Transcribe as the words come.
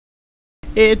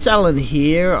It's Alan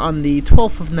here on the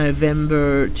 12th of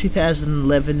November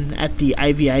 2011 at the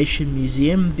Aviation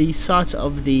Museum, the site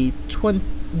of the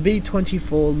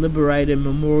B-24 Liberator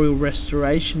Memorial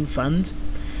Restoration Fund,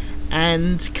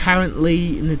 and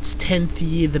currently in its 10th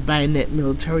year the Bayonet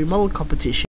Military Model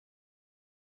Competition.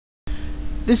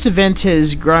 This event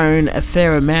has grown a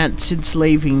fair amount since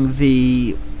leaving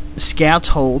the Scout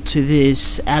Hall to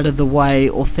this out-of-the-way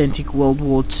authentic World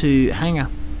War II hangar.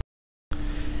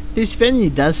 This venue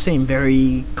does seem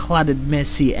very cluttered,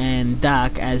 messy and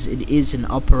dark, as it is an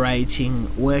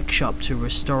operating workshop to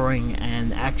restoring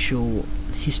an actual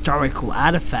historical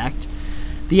artifact.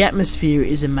 The atmosphere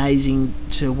is amazing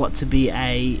to what to be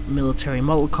a military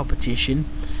model competition,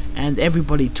 and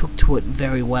everybody took to it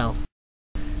very well.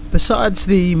 Besides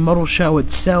the model show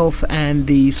itself and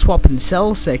the swap and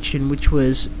sell section, which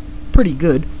was pretty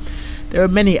good, there are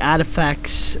many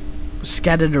artifacts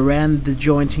scattered around the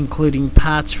joint, including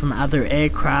parts from other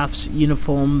aircrafts,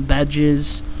 uniform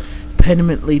badges,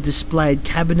 permanently displayed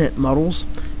cabinet models,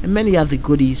 and many other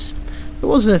goodies. There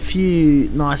was a few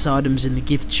nice items in the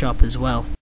gift shop as well.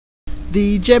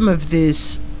 The gem of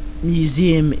this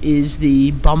museum is the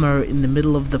bomber in the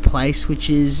middle of the place, which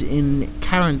is in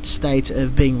current state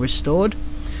of being restored.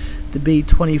 The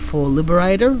B-24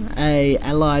 Liberator, a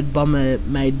Allied bomber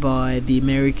made by the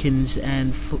Americans,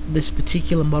 and this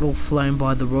particular model flown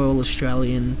by the Royal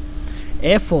Australian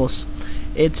Air Force.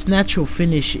 Its natural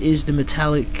finish is the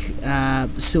metallic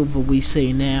silver we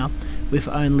see now, with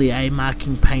only a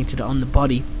marking painted on the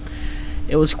body.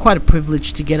 It was quite a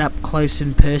privilege to get up close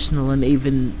and personal and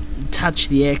even touch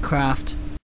the aircraft.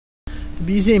 The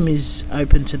museum is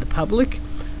open to the public.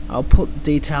 I'll put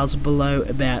details below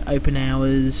about open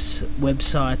hours,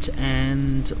 websites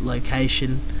and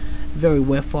location. Very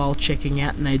worthwhile checking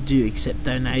out, and they do accept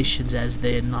donations as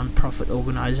their non-profit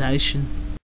organisation.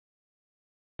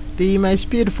 The most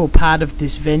beautiful part of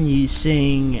this venue is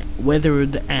seeing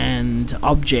weathered and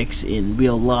objects in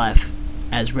real life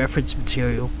as reference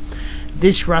material.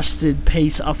 This rusted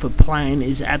piece off a plane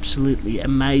is absolutely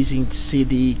amazing to see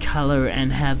the colour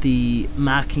and how the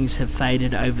markings have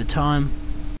faded over time.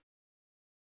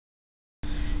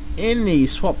 In the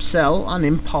swap sell, on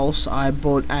impulse, I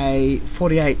bought a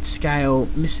 48 scale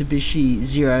Mitsubishi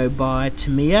Zero by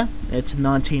Tamiya. It's a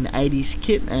 1980s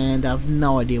kit and I've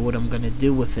no idea what I'm going to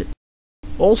do with it.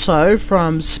 Also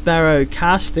from Sparrow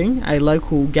Casting, a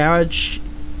local garage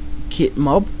kit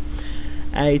mob,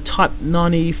 a Type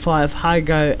 95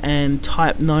 Hangar and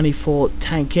Type 94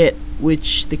 tankette,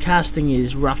 which the casting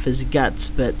is rough as guts,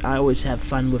 but I always have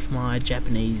fun with my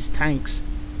Japanese tanks.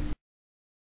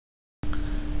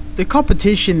 The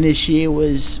competition this year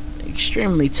was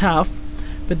extremely tough,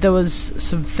 but there was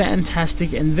some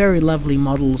fantastic and very lovely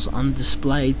models on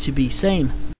display to be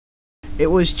seen. It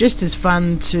was just as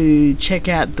fun to check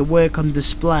out the work on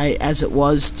display as it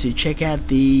was to check out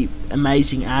the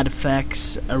amazing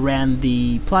artifacts around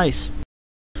the place.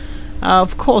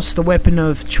 Of course, the weapon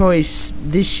of choice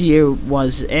this year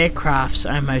was aircrafts,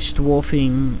 almost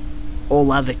dwarfing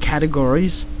all other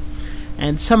categories.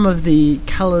 And some of the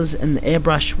colours and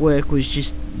airbrush work was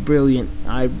just brilliant.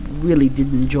 I really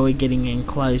did enjoy getting in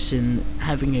close and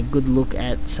having a good look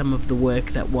at some of the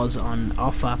work that was on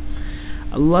offer.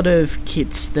 A lot of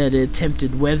kits that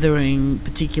attempted weathering,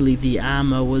 particularly the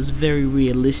armour, was very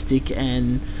realistic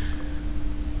and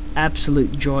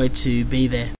absolute joy to be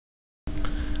there.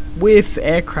 With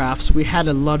aircrafts, we had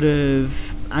a lot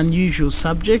of unusual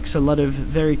subjects, a lot of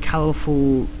very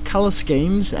colourful colour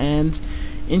schemes and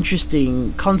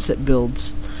interesting concept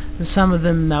builds. Some of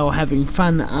them they were having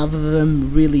fun, other of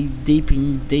them really deep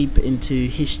into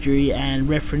history and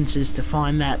references to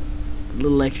find that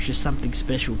little extra something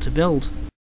special to build.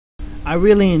 I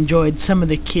really enjoyed some of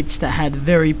the kits that had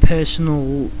very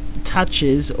personal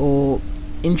touches or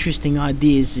interesting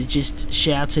ideas that just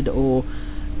shouted or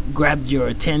grabbed your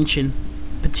attention,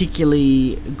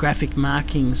 particularly graphic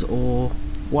markings or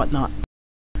whatnot.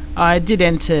 I did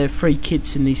enter 3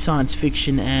 kits in the science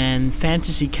fiction and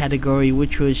fantasy category,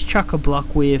 which was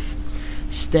chock-a-block with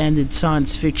standard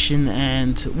science fiction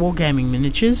and wargaming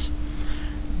miniatures.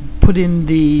 Put in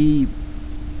the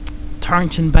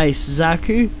Torrington-based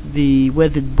Zaku, the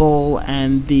Weathered Ball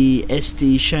and the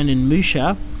SD Shonen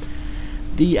Musha.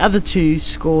 The other 2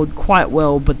 scored quite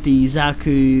well, but the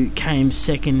Zaku came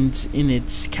second in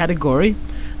its category.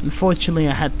 Unfortunately,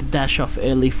 I had to dash off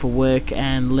early for work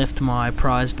and left my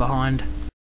prize behind.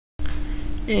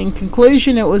 In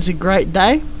conclusion, it was a great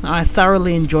day. I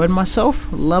thoroughly enjoyed myself,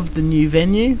 loved the new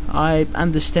venue. I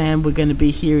understand we're going to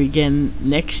be here again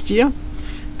next year.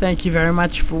 Thank you very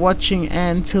much for watching,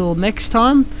 and until next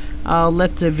time, I'll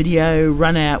let the video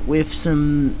run out with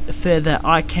some further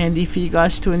eye candy for you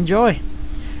guys to enjoy.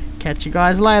 Catch you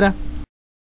guys later.